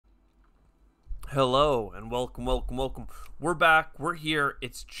Hello and welcome, welcome, welcome. We're back. We're here.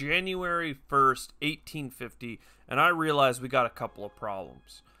 It's January 1st, 1850, and I realize we got a couple of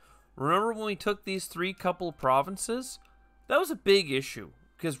problems. Remember when we took these three couple of provinces? That was a big issue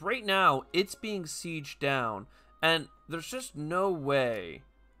because right now it's being sieged down, and there's just no way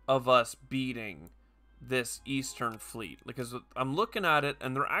of us beating this Eastern fleet. Because I'm looking at it,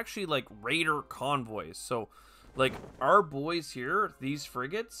 and they're actually like raider convoys. So, like, our boys here, these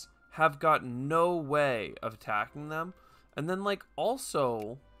frigates, have got no way of attacking them. And then, like,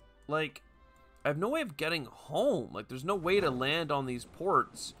 also, like, I have no way of getting home. Like, there's no way to land on these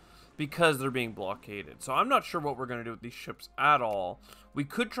ports because they're being blockaded. So I'm not sure what we're going to do with these ships at all. We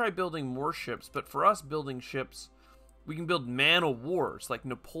could try building more ships, but for us building ships, we can build man-o-wars, like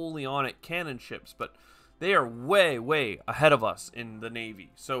Napoleonic cannon ships, but they are way, way ahead of us in the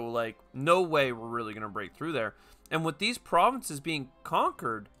Navy. So, like, no way we're really going to break through there. And with these provinces being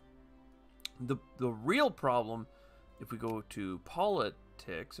conquered, the real problem, if we go to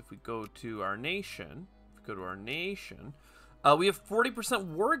politics, if we go to our nation, we have 40%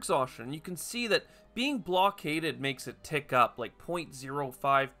 war exhaustion. You can see that being blockaded makes it tick up like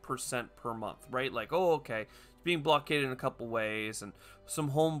 0.05% per month, right? Like, oh, okay, it's being blockaded in a couple ways, and some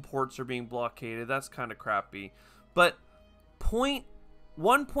home ports are being blockaded. That's kind of crappy. But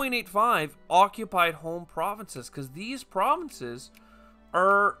 1.85 occupied home provinces, because these provinces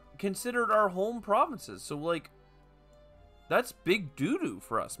are considered our home provinces. So, like, that's big doo-doo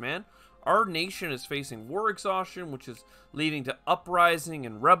for us, man. Our nation is facing war exhaustion, which is leading to uprising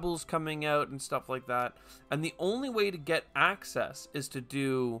and rebels coming out and stuff like that. And the only way to get access is to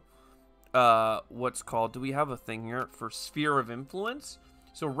do what's called, do we have a thing here for sphere of influence?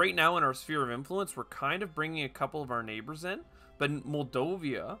 So right now in our sphere of influence, we're kind of bringing a couple of our neighbors in, but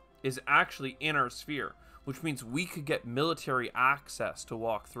Moldova is actually in our sphere, which means we could get military access to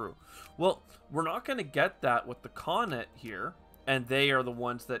walk through. Well, we're not going to get that with the Khanate here, and they are the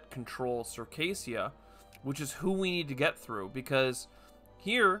ones that control Circassia, which is who we need to get through, because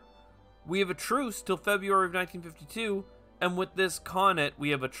here we have a truce till February of 1952, and with this Khanate, we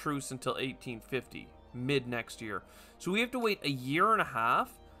have a truce until 1850, mid next year. So we have to wait a year and a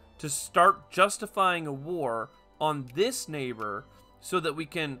half to start justifying a war on this neighbor so that we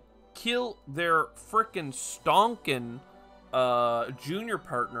can kill their frickin' stonkin' junior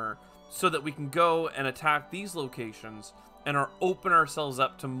partner, so that we can go and attack these locations and open ourselves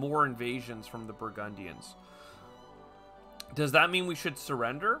up to more invasions from the Burgundians. Does that mean we should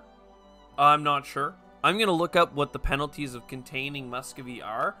surrender? I'm not sure. I'm going to look up what the penalties of containing Muscovy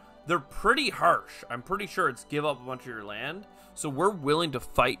are. They're pretty harsh. I'm pretty sure it's give up a bunch of your land. So we're willing to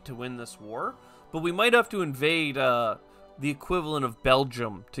fight to win this war, but we might have to invade the equivalent of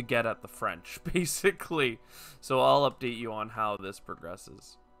Belgium to get at the French, basically. So I'll update you on how this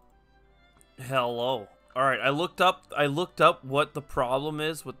progresses. Hello. All right, I looked up what the problem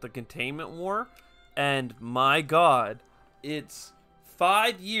is with the containment war, and my God, it's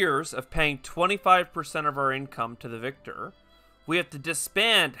 5 years of paying 25% of our income to the victor. We have to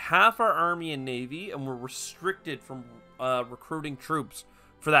disband half our army and navy, and we're restricted from recruiting troops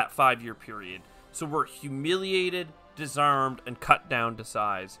for that 5-year period. So we're humiliated, disarmed, and cut down to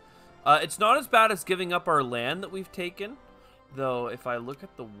size. It's not as bad as giving up our land that we've taken, though. If I look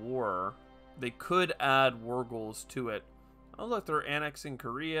at the war, they could add war goals to it. Oh look, they're annexing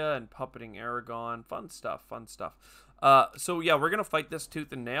Korea and puppeting Aragon. Fun stuff, fun stuff. So yeah, we're gonna fight this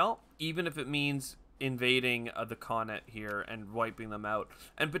tooth and nail, even if it means invading the Khanate here and wiping them out,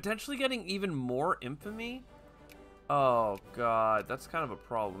 and potentially getting even more infamy. Oh God, that's kind of a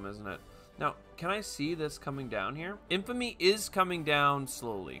problem, isn't it? Now, can I see this coming down here? Infamy is coming down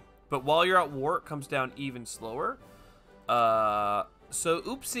slowly, but while you're at war, it comes down even slower. So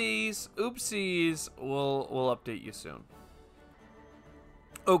oopsies, oopsies. We'll update you soon.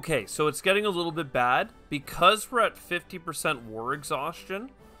 Okay, so it's getting a little bit bad because we're at 50% war exhaustion.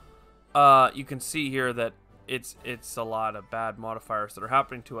 You can see here that it's a lot of bad modifiers that are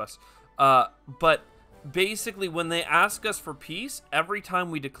happening to us. But basically, when they ask us for peace, every time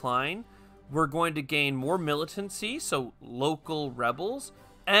we decline, we're going to gain more militancy, so local rebels,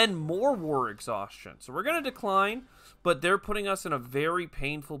 and more war exhaustion. So we're going to decline, but they're putting us in a very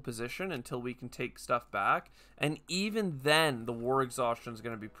painful position until we can take stuff back. And even then, the war exhaustion is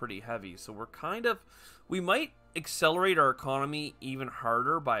going to be pretty heavy. So we might accelerate our economy even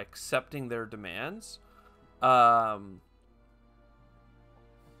harder by accepting their demands. But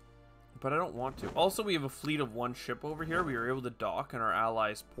I don't want to. Also, we have a fleet of 1 ship over here. We were able to dock in our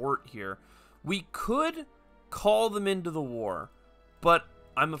allies' port here. We could call them into the war, but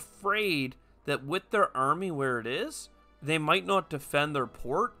I'm afraid that with their army where it is, they might not defend their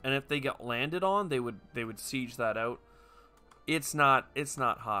port, and if they get landed on, they would siege that out. It's not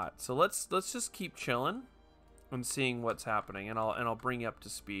hot. So let's just keep chilling and seeing what's happening, and I'll bring you up to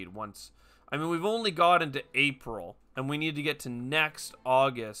speed once. I mean, we've only got into April, and we need to get to next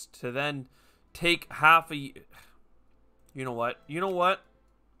August to then take half a year. You know what? You know what?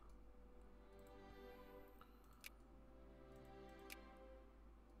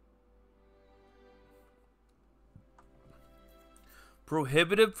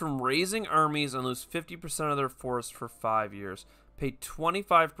 Prohibited from raising armies and lose 50% of their force for 5 years. Pay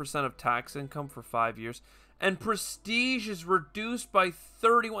 25% of tax income for 5 years. And prestige is reduced by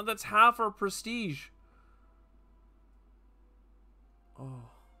 31. That's half our prestige. Oh.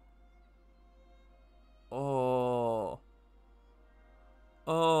 Oh.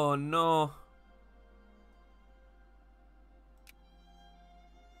 Oh, no.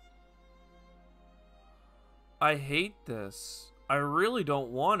 I hate this. I really don't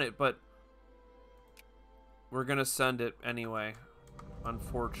want it, but we're gonna send it anyway.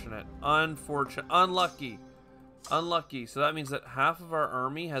 Unfortunate. Unfortunate. Unlucky. Unlucky. So that means that half of our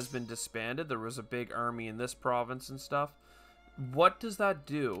army has been disbanded. There was a big army in this province and stuff. What does that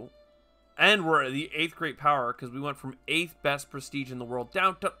do? And we're the 8th great power because we went from 8th best prestige in the world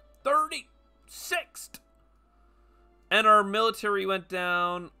down to 36th. And our military went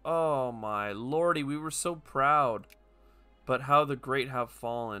down. Oh my lordy, we were so proud. But how the great have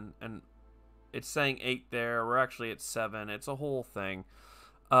fallen. And it's saying 8 there. We're actually at 7. It's a whole thing.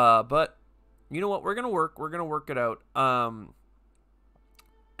 But you know what? We're going to work. We're going to work it out.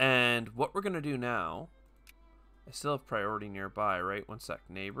 And what we're going to do now. I still have priority nearby, right? One sec.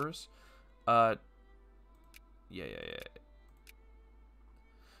 Neighbors. Yeah.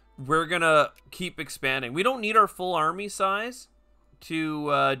 We're going to keep expanding. We don't need our full army size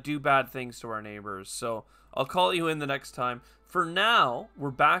to do bad things to our neighbors. So I'll call you in the next time. For now, we're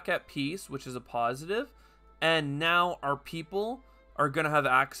back at peace, which is a positive. And now our people are going to have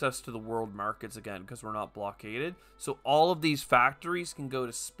access to the world markets again because we're not blockaded. So all of these factories can go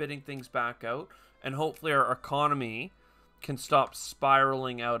to spitting things back out. And hopefully our economy can stop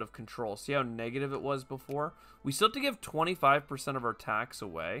spiraling out of control. See how negative it was before? We still have to give 25% of our tax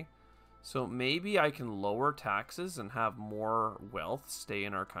away. So maybe I can lower taxes and have more wealth stay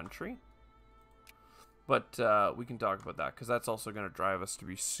in our country. But we can talk about that because that's also going to drive us to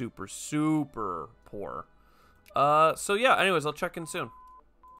be super, super poor. So yeah, anyways, I'll check in soon.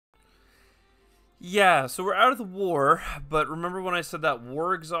 Yeah, so we're out of the war, but remember when I said that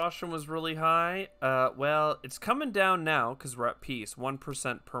war exhaustion was really high? Well, it's coming down now because we're at peace,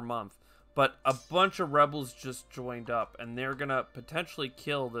 1% per month. But a bunch of rebels just joined up, and they're going to potentially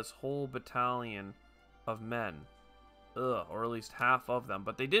kill this whole battalion of men. Ugh, or at least half of them.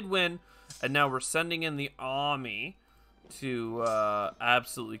 But they did win, and now we're sending in the army to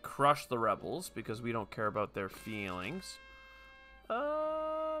absolutely crush the rebels because we don't care about their feelings.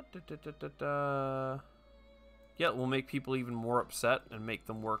 Yeah, we'll make people even more upset and make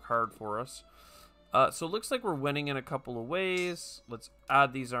them work hard for us. So it looks like we're winning in a couple of ways. Let's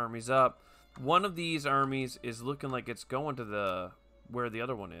add these armies up. One of these armies is looking like it's going to where the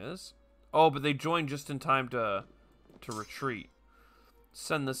other one is. Oh, but they joined just in time to retreat.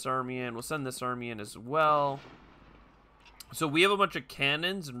 Send this army in. We'll send this army in as well. So we have a bunch of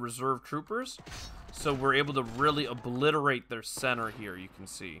cannons and reserve troopers. So we're able to really obliterate their center here, you can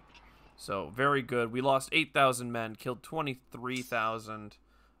see. So, very good. We lost 8,000 men, killed 23,000.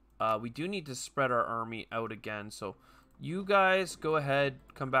 We do need to spread our army out again. So, you guys go ahead,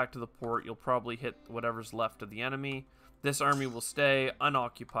 come back to the port. You'll probably hit whatever's left of the enemy. This army will stay,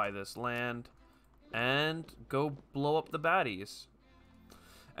 unoccupy this land, and go blow up the baddies.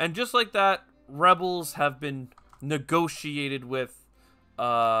 And just like that, rebels have been negotiated with.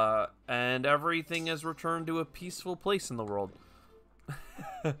 And everything has returned to a peaceful place in the world.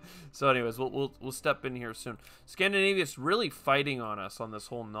 So anyways, we'll step in here soon. Scandinavia's really fighting on us on this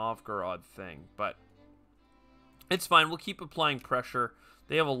whole Novgorod thing, but it's fine. We'll keep applying pressure.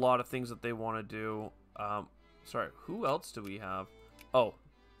 They have a lot of things that they want to do. Sorry, who else do we have? Oh,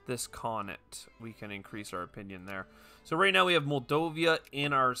 this Connaught. We can increase our opinion there. So right now we have Moldova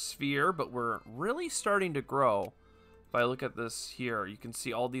in our sphere, but we're really starting to grow. If I look at this here, you can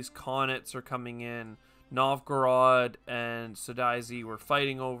see all these Connaughts are coming in. Novgorod and Sudaisi we're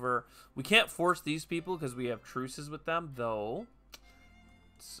fighting over. We can't force these people because we have truces with them, though.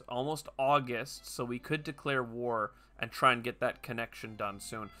 It's almost August, so we could declare war and try and get that connection done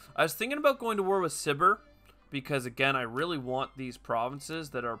soon. I was thinking about going to war with Sibir because, again, I really want these provinces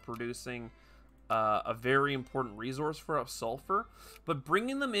that are producing a very important resource for us, sulfur. But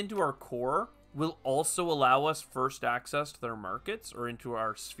bringing them into our core will also allow us first access to their markets or into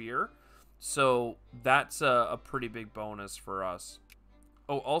our sphere. So that's a pretty big bonus for us.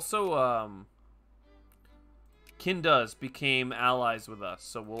 Oh, also, Kindas became allies with us,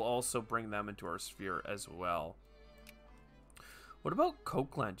 so we'll also bring them into our sphere as well. What about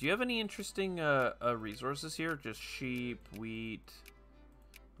Cokeland? Do you have any interesting resources here? Just sheep, wheat.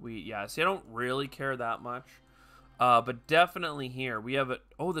 Yeah, see, I don't really care that much. But definitely here. We have it.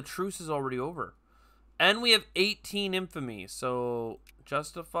 Oh, the truce is already over. And we have 18 infamy. So,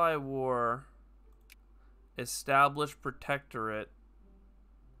 justify war. Establish protectorate.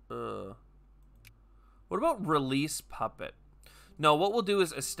 What about release puppet? No, what we'll do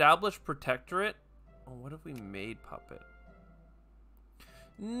is establish protectorate. Oh, what if we made puppet?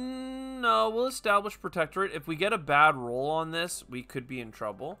 No, we'll establish protectorate. If we get a bad roll on this, we could be in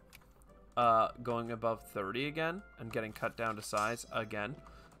trouble. Going above 30 again and getting cut down to size again.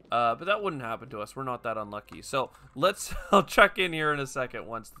 But that wouldn't happen to us. We're not that unlucky. So I'll check in here in a second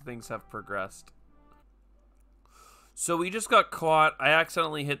once things have progressed. So we just got caught. I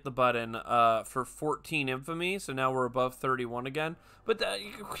accidentally hit the button for 14 infamy. So now we're above 31 again. But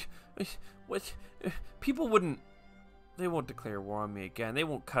people wouldn't. They won't declare war on me again. They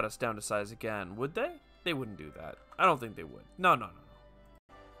won't cut us down to size again, would they? They wouldn't do that. I don't think they would. No.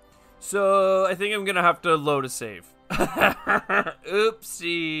 So I think I'm gonna have to load a save.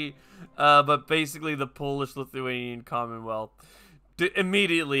 Oopsie. But basically the Polish-Lithuanian Commonwealth,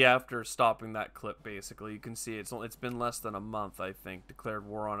 immediately after stopping that clip, basically, you can see it's been less than a month, I think, declared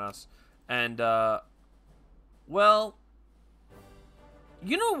war on us. And, well,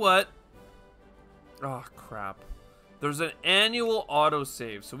 you know what? Oh, crap. There's an annual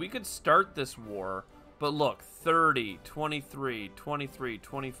autosave, so we could start this war, but look, 30, 23, 23,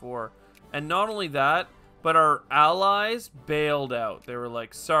 24, and not only that, but our allies bailed out. They were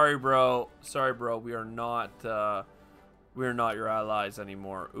like, sorry, bro, we are not your allies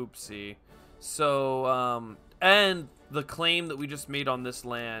anymore. Oopsie. So, and the claim that we just made on this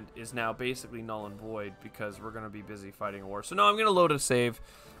land is now basically null and void because we're going to be busy fighting a war. So, no, I'm going to load a save.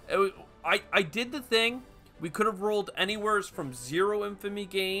 I did the thing. We could have rolled anywhere from 0 infamy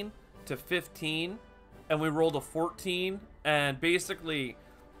gain to 15, and we rolled a 14, and basically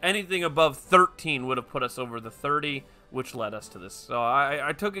anything above 13 would have put us over the 30, which led us to this. So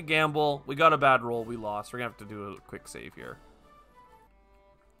I took a gamble. We got a bad roll. We lost. We're going to have to do a quick save here.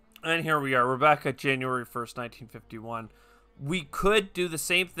 And here we are. We're back at January 1st, 1951. We could do the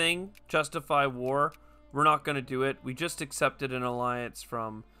same thing, justify war. We're not going to do it. We just accepted an alliance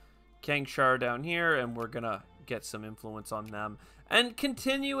from Kangshar down here, and we're going to get some influence on them. And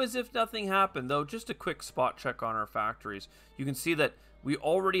continue as if nothing happened, though. Just a quick spot check on our factories. You can see that we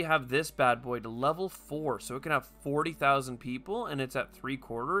already have this bad boy to level 4, so it can have 40,000 people, and it's at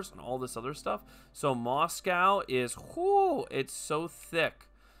 3/4 and all this other stuff. So Moscow is, whoo, it's so thick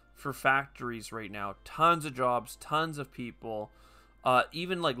for factories right now. Tons of jobs, tons of people.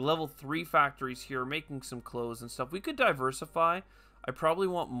 Even like level 3 factories here, making some clothes and stuff. We could diversify. I probably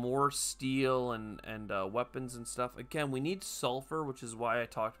want more steel and weapons and stuff. Again, we need sulfur, which is why I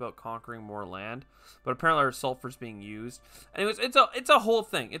talked about conquering more land. But apparently our sulfur's being used. Anyways, it's a whole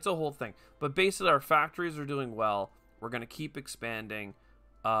thing. It's a whole thing. But basically our factories are doing well. We're going to keep expanding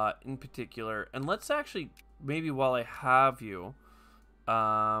in particular. And let's actually, maybe while I have you,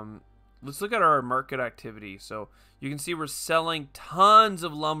 let's look at our market activity. So you can see we're selling tons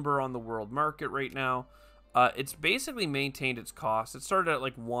of lumber on the world market right now. It's basically maintained its cost. It started at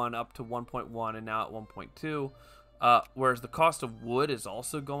like 1 up to 1.1 and now at 1.2. Whereas the cost of wood is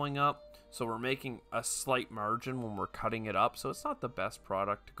also going up. So we're making a slight margin when we're cutting it up. So it's not the best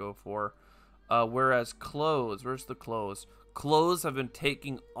product to go for. Whereas clothes, where's the clothes? Clothes have been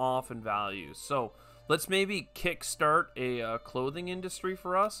taking off in value. So let's maybe kickstart a clothing industry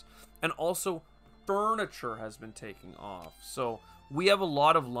for us. And also furniture has been taking off. So we have a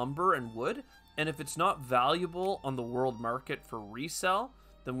lot of lumber and wood. And if it's not valuable on the world market for resell,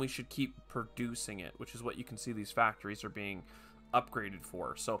 then we should keep producing it, which is what you can see these factories are being upgraded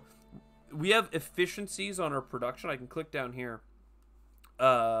for. So we have efficiencies on our production. I can click down here.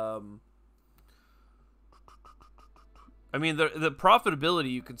 I mean, the profitability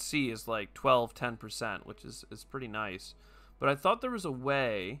you can see is like 12-10%, which is pretty nice. But I thought there was a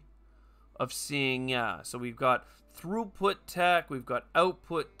way of seeing, yeah, so we've got throughput tech, we've got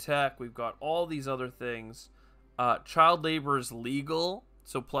output tech, we've got all these other things. Child labor is legal,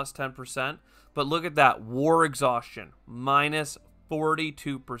 so plus 10%. But look at that, war exhaustion, minus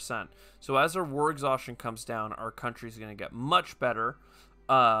 42%. So as our war exhaustion comes down, our country is going to get much better.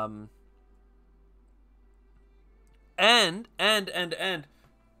 And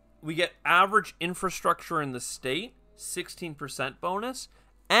we get average infrastructure in the state, 16% bonus,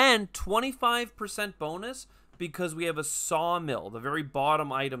 and 25% bonus because we have a sawmill. The very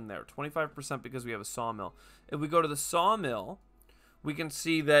bottom item there, 25% because we have a sawmill. If we go to the sawmill, we can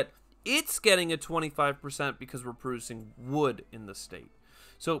see that it's getting a 25% because we're producing wood in the state.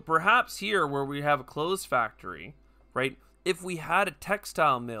 So perhaps here where we have a clothes factory, right, if we had a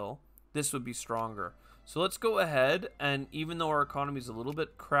textile mill, this would be stronger. So let's go ahead, and even though our economy is a little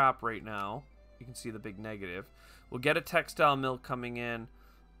bit crap right now, you can see the big negative, we'll get a textile mill coming in,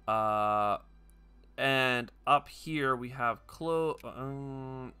 and up here we have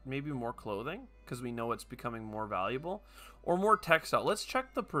maybe more clothing, because we know it's becoming more valuable, or more textile. Let's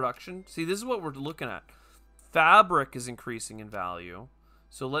check the production. See, this is what we're looking at. Fabric is increasing in value,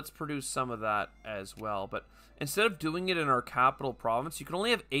 so let's produce some of that as well. But instead of doing it in our capital province, you can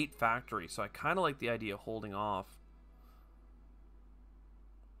only have 8 factories, so I kind of like the idea of holding off.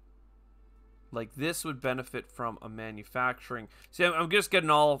 Like, this would benefit from a manufacturing. See, I'm just getting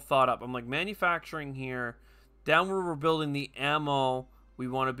all thought up. I'm like, manufacturing here. Down where we're building the ammo, we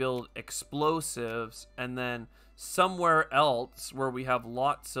want to build explosives. And then somewhere else where we have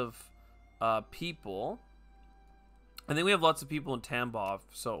lots of people. I think we have lots of people in Tambov,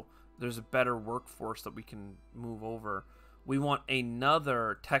 so there's a better workforce that we can move over. We want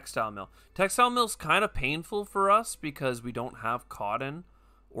another textile mill. Textile mill's kind of painful for us because we don't have cotton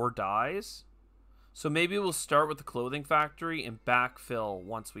or dyes. So maybe we'll start with the clothing factory and backfill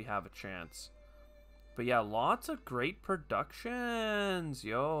once we have a chance. But yeah, lots of great productions.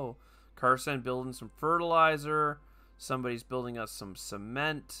 Yo, Carson building some fertilizer. Somebody's building us some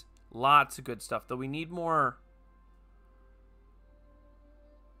cement. Lots of good stuff. Though we need more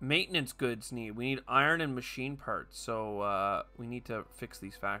maintenance goods. We need iron and machine parts. So we need to fix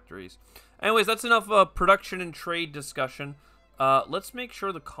these factories. Anyways, that's enough production and trade discussion. Let's make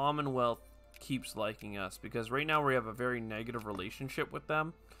sure the Commonwealth keeps liking us, because right now we have a very negative relationship with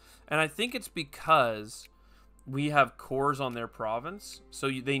them, and I think it's because we have cores on their province,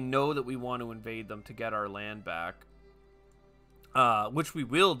 so they know that we want to invade them to get our land back, which we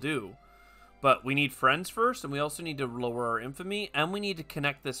will do, but we need friends first, and we also need to lower our infamy, and we need to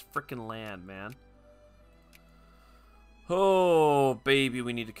connect this freaking land, man. Oh baby,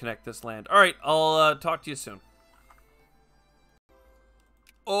 we need to connect this land. All right, I'll talk to you soon.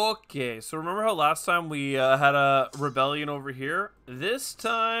 Okay, so remember how last time we had a rebellion over here? This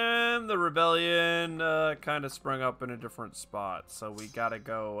time, the rebellion kind of sprung up in a different spot. So we gotta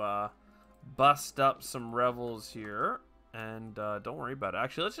go bust up some rebels here. And don't worry about it.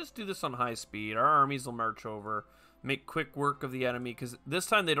 Actually, let's just do this on high speed. Our armies will march over, make quick work of the enemy. Because this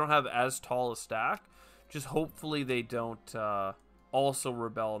time they don't have as tall a stack. Just hopefully they don't also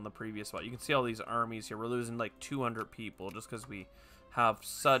rebel in the previous spot. You can see all these armies here. We're losing like 200 people just because we have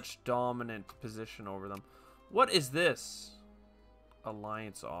such dominant position over them. What is this?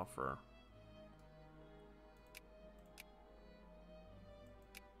 Alliance offer.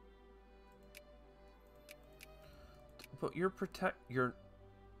 But you're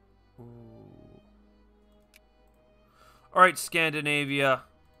Ooh. Alright, Scandinavia.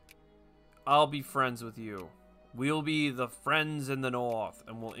 I'll be friends with you. We'll be the friends in the north,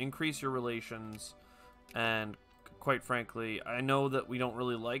 and we'll increase your relations. And quite frankly, I know that we don't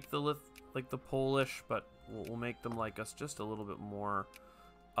really like the Polish, but we'll make them like us just a little bit more.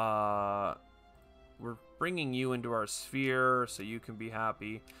 We're bringing you into our sphere so you can be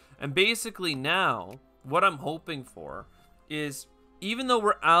happy. And basically now, what I'm hoping for is, even though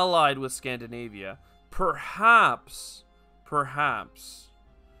we're allied with Scandinavia, perhaps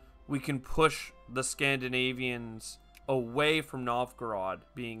we can push the Scandinavians away from Novgorod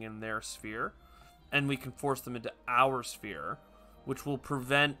being in their sphere, and we can force them into our sphere, which will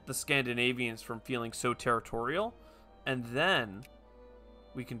prevent the Scandinavians from feeling so territorial, and then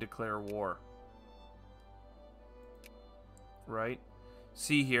we can declare war. Right?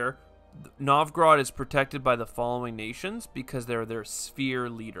 See here, Novgorod is protected by the following nations because they're their sphere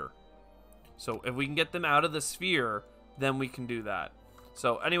leader. So if we can get them out of the sphere, then we can do that.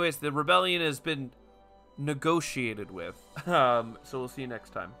 So anyways, the rebellion has been negotiated with. So we'll see you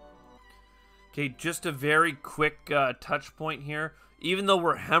next time. Okay, just a very quick touch point here. Even though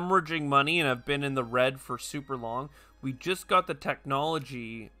we're hemorrhaging money and have been in the red for super long, we just got the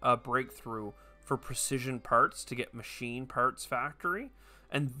technology breakthrough for precision parts to get machine parts factory.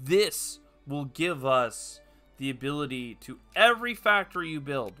 And this will give us the ability to, every factory you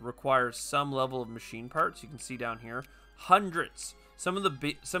build requires some level of machine parts. You can see down here, hundreds. Some of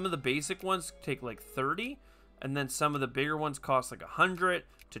the basic ones take like 30, and then some of the bigger ones cost like 100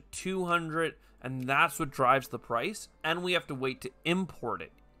 to 200, and that's what drives the price. And we have to wait to import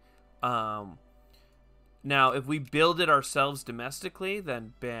it. Now, if we build it ourselves domestically,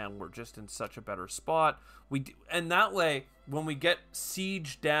 then bam, we're just in such a better spot. And that way, when we get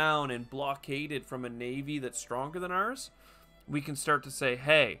sieged down and blockaded from a navy that's stronger than ours, we can start to say,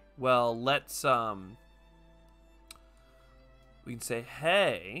 hey, well, let's we can say,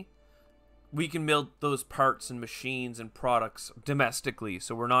 hey, we can build those parts and machines and products domestically,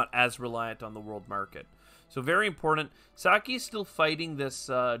 so we're not as reliant on the world market. So very important. Saki's still fighting this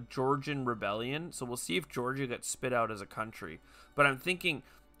Georgian rebellion, so we'll see if Georgia gets spit out as a country. But I'm thinking,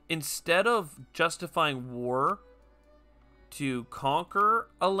 instead of justifying war to conquer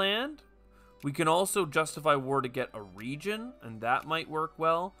a land, we can also justify war to get a region, and that might work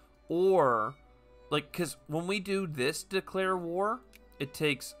well. Or, like, because when we do this declare war, it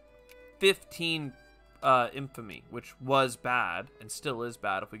takes 15 infamy, which was bad, and still is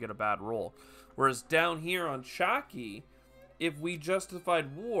bad if we get a bad roll. Whereas down here on Shaki, if we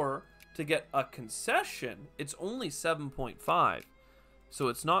justified war to get a concession, it's only 7.5. So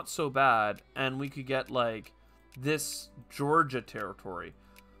it's not so bad, and we could get, like, this Georgia territory.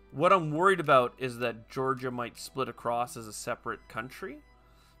 What I'm worried about is that Georgia might split across as a separate country.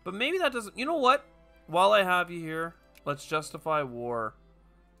 But maybe that doesn't... You know what? While I have you here, let's justify war,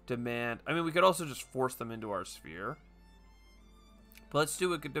 demand... I mean, we could also just force them into our sphere. But let's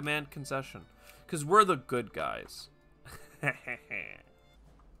do a demand concession. Because we're the good guys.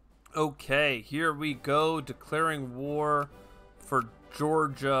 Okay, here we go. Declaring war for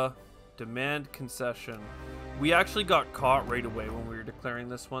Georgia. Demand concession. We actually got caught right away when we were declaring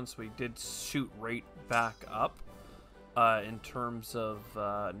this one, so we did shoot right back up in terms of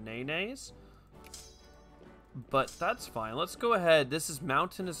nays. But that's fine. Let's go ahead. This is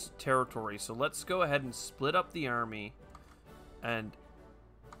mountainous territory, so let's go ahead and split up the army. And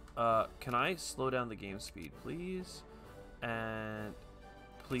can I slow down the game speed, please? And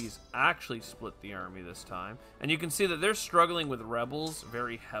please actually split the army this time. And you can see that they're struggling with rebels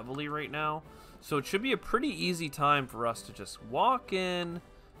very heavily right now. So it should be a pretty easy time for us to just walk in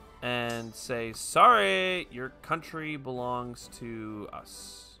and say, sorry, your country belongs to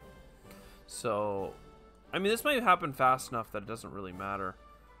us. So, I mean, this might happen fast enough that it doesn't really matter.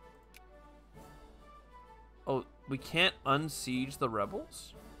 Oh, we can't unsiege the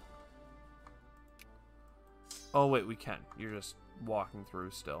rebels? Oh, wait, we can. You're just walking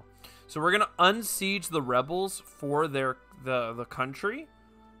through still. So we're going to unsiege the rebels for the country,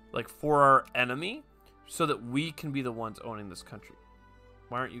 like for our enemy, so that we can be the ones owning this country.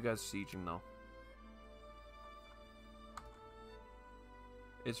 Why aren't you guys sieging, though?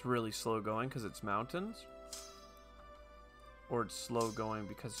 It's really slow going because it's mountains? Or it's slow going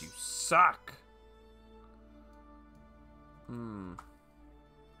because you suck?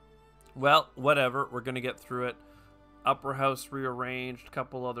 Well, whatever. We're going to get through it. Upper house rearranged. A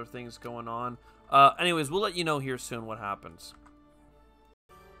couple other things going on. Anyways, we'll let you know here soon what happens.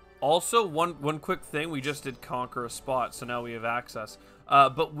 Also, one quick thing. We just did conquer a spot, so now we have access.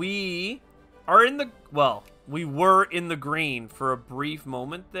 But we are in the... Well, we were in the green for a brief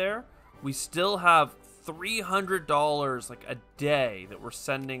moment there. We still have $300 like a day that we're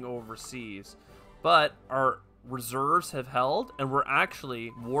sending overseas. But our reserves have held, and we're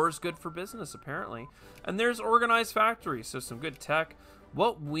actually... War's good for business, apparently. And there's organized factories, so some good tech.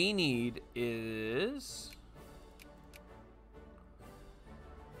 What we need is...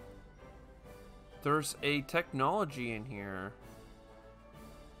 There's a technology in here.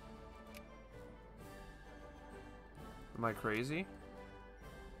 Am I crazy?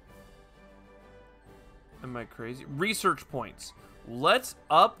 Am I crazy? Research points. Let's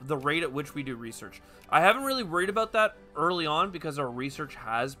up the rate at which we do research. I haven't really worried about that early on because our research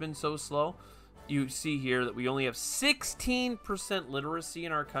has been so slow. You see here that we only have 16% literacy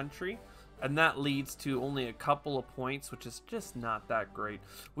in our country, and that leads to only a couple of points, which is just not that great.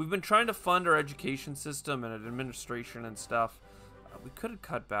 We've been trying to fund our education system and administration and stuff. We could have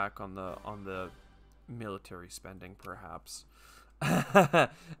cut back on the military spending, perhaps.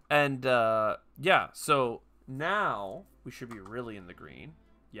 And yeah, so now we should be really in the green.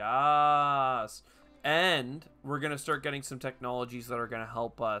 Yes. And we're going to start getting some technologies that are going to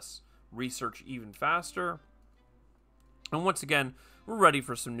help us research even faster. And once again, we're ready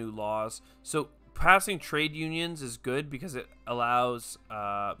for some new laws. So passing trade unions is good because it allows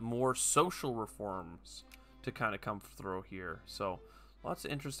more social reforms to kind of come through here. So lots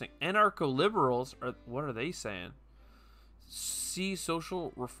of interesting. Anarcho-liberals, what are they saying? See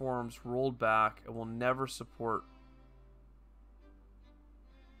social reforms rolled back and will never support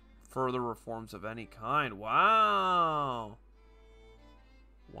further reforms of any kind. Wow.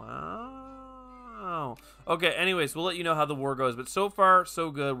 Wow. know. Okay, anyways, we'll let you know how the war goes. But so far,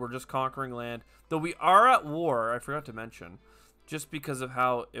 so good. We're just conquering land. Though we are at war, I forgot to mention, just because of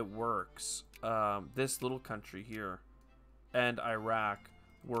how it works. This little country here and Iraq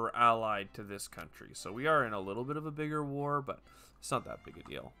were allied to this country. So we are in a little bit of a bigger war, but it's not that big a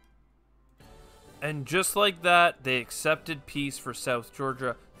deal. And just like that, they accepted peace for South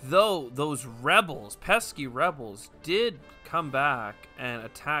Georgia. Though those rebels, pesky rebels, did come back and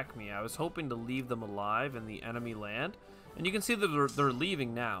attack me. I was hoping to leave them alive in the enemy land. And you can see that they're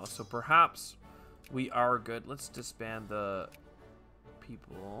leaving now. So perhaps we are good. Let's disband the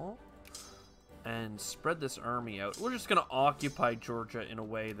people and spread this army out. We're just going to occupy Georgia in a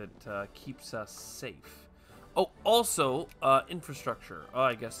way that keeps us safe. Oh, also, infrastructure. Oh,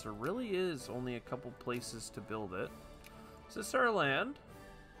 I guess there really is only a couple places to build it. Is this our land?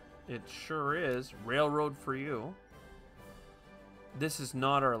 It sure is. Railroad for you. This is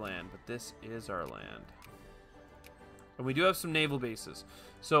not our land, but this is our land. And we do have some naval bases.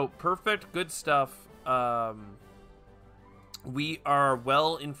 So, perfect, good stuff. We are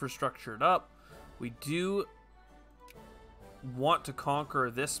well infrastructured up. We do want to conquer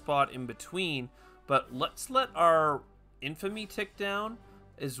this spot in between, but let's let our infamy tick down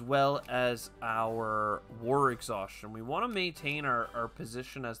as well as our war exhaustion. We want to maintain our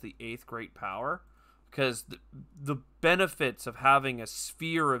position as the 8th great power, because the benefits of having a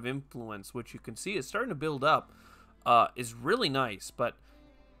sphere of influence, which you can see is starting to build up, is really nice. But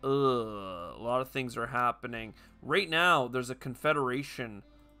a lot of things are happening. Right now, there's a confederation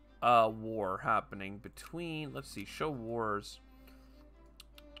war happening between, let's see, show wars.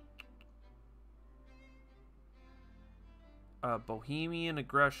 Bohemian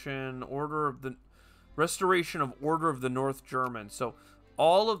aggression, restoration of Order of the North Germans. So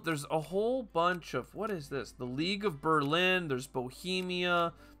there's a whole bunch of, what is this? The League of Berlin, there's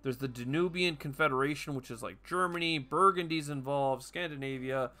Bohemia, there's the Danubian Confederation, which is like Germany, Burgundy's involved,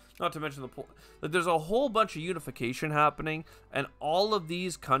 Scandinavia, not to mention there's a whole bunch of unification happening, and all of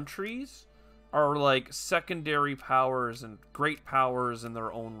these countries are like secondary powers and great powers in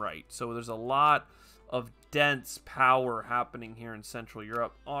their own right. So there's a lot of dense power happening here in Central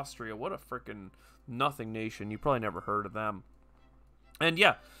Europe. Austria, what a freaking nothing nation. You probably never heard of them. And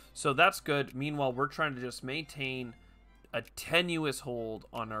yeah, so that's good. Meanwhile, we're trying to just maintain a tenuous hold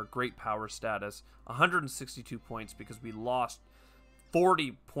on our great power status. 162 points because we lost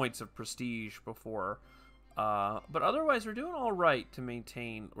 40 points of prestige before. But otherwise, we're doing all right to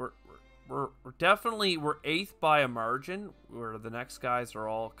maintain. We're definitely, we're 8th by a margin, where the next guys are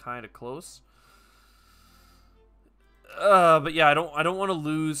all kind of close. But yeah, I don't want to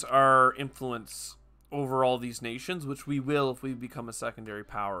lose our influence over all these nations, which we will if we become a secondary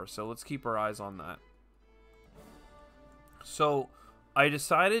power. So let's keep our eyes on that. So I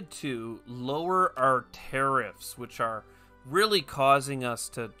decided to lower our tariffs, which are really causing us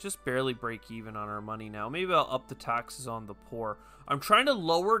to just barely break even on our money now. Maybe I'll up the taxes on the poor. I'm trying to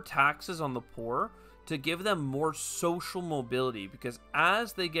lower taxes on the poor to give them more social mobility, because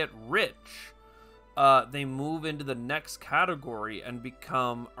as they get rich, they move into the next category and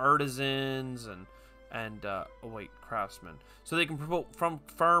become artisans and oh wait, craftsmen. So they can promote from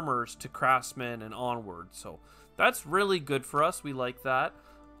farmers to craftsmen and onward. So that's really good for us. We like that.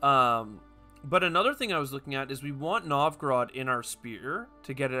 But another thing I was looking at is we want Novgorod in our sphere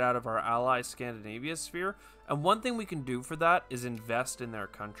to get it out of our ally Scandinavia sphere. And one thing we can do for that is invest in their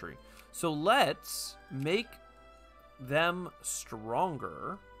country. So let's make them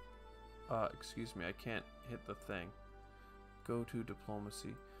stronger. Excuse me, I can't hit the thing. Go to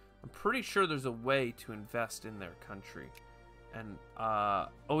diplomacy. I'm pretty sure there's a way to invest in their country. And,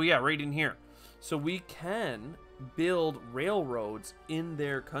 oh yeah, right in here. So we can build railroads in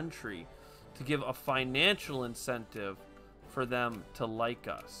their country to give a financial incentive for them to like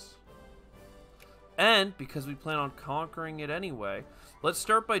us. And because we plan on conquering it anyway, let's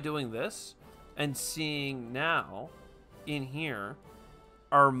start by doing this and seeing now in here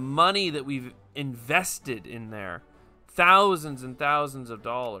our money that we've invested in there. Thousands and thousands of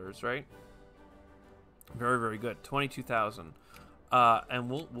dollars, right? Very, very good. 22,000. And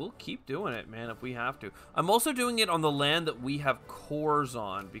we'll keep doing it, man, if we have to. I'm also doing it on the land that we have cores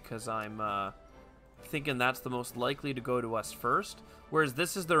on, because I'm thinking that's the most likely to go to us first. Whereas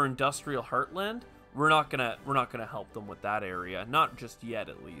this is their industrial heartland. We're not gonna help them with that area, not just yet,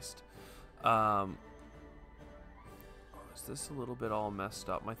 at least. Is this a little bit all messed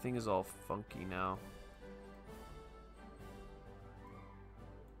up? My thing is all funky now.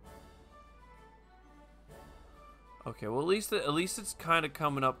 Okay, well at least it's kind of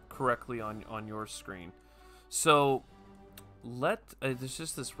coming up correctly on your screen. So there's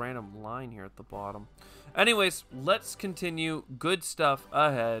just this random line here at the bottom. Anyways, let's continue. Good stuff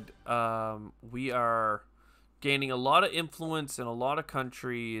ahead. We are gaining a lot of influence in a lot of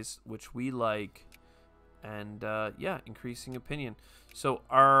countries, which we like. And, yeah, increasing opinion. So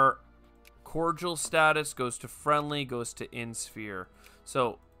our cordial status goes to friendly, goes to in-sphere.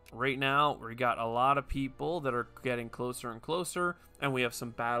 So right now, we got a lot of people that are getting closer and closer, and we have some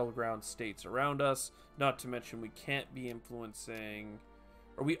battleground states around us. Not to mention we can't be influencing,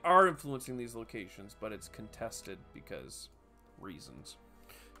 or we are influencing these locations, but it's contested because reasons.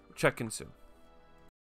 Check in soon.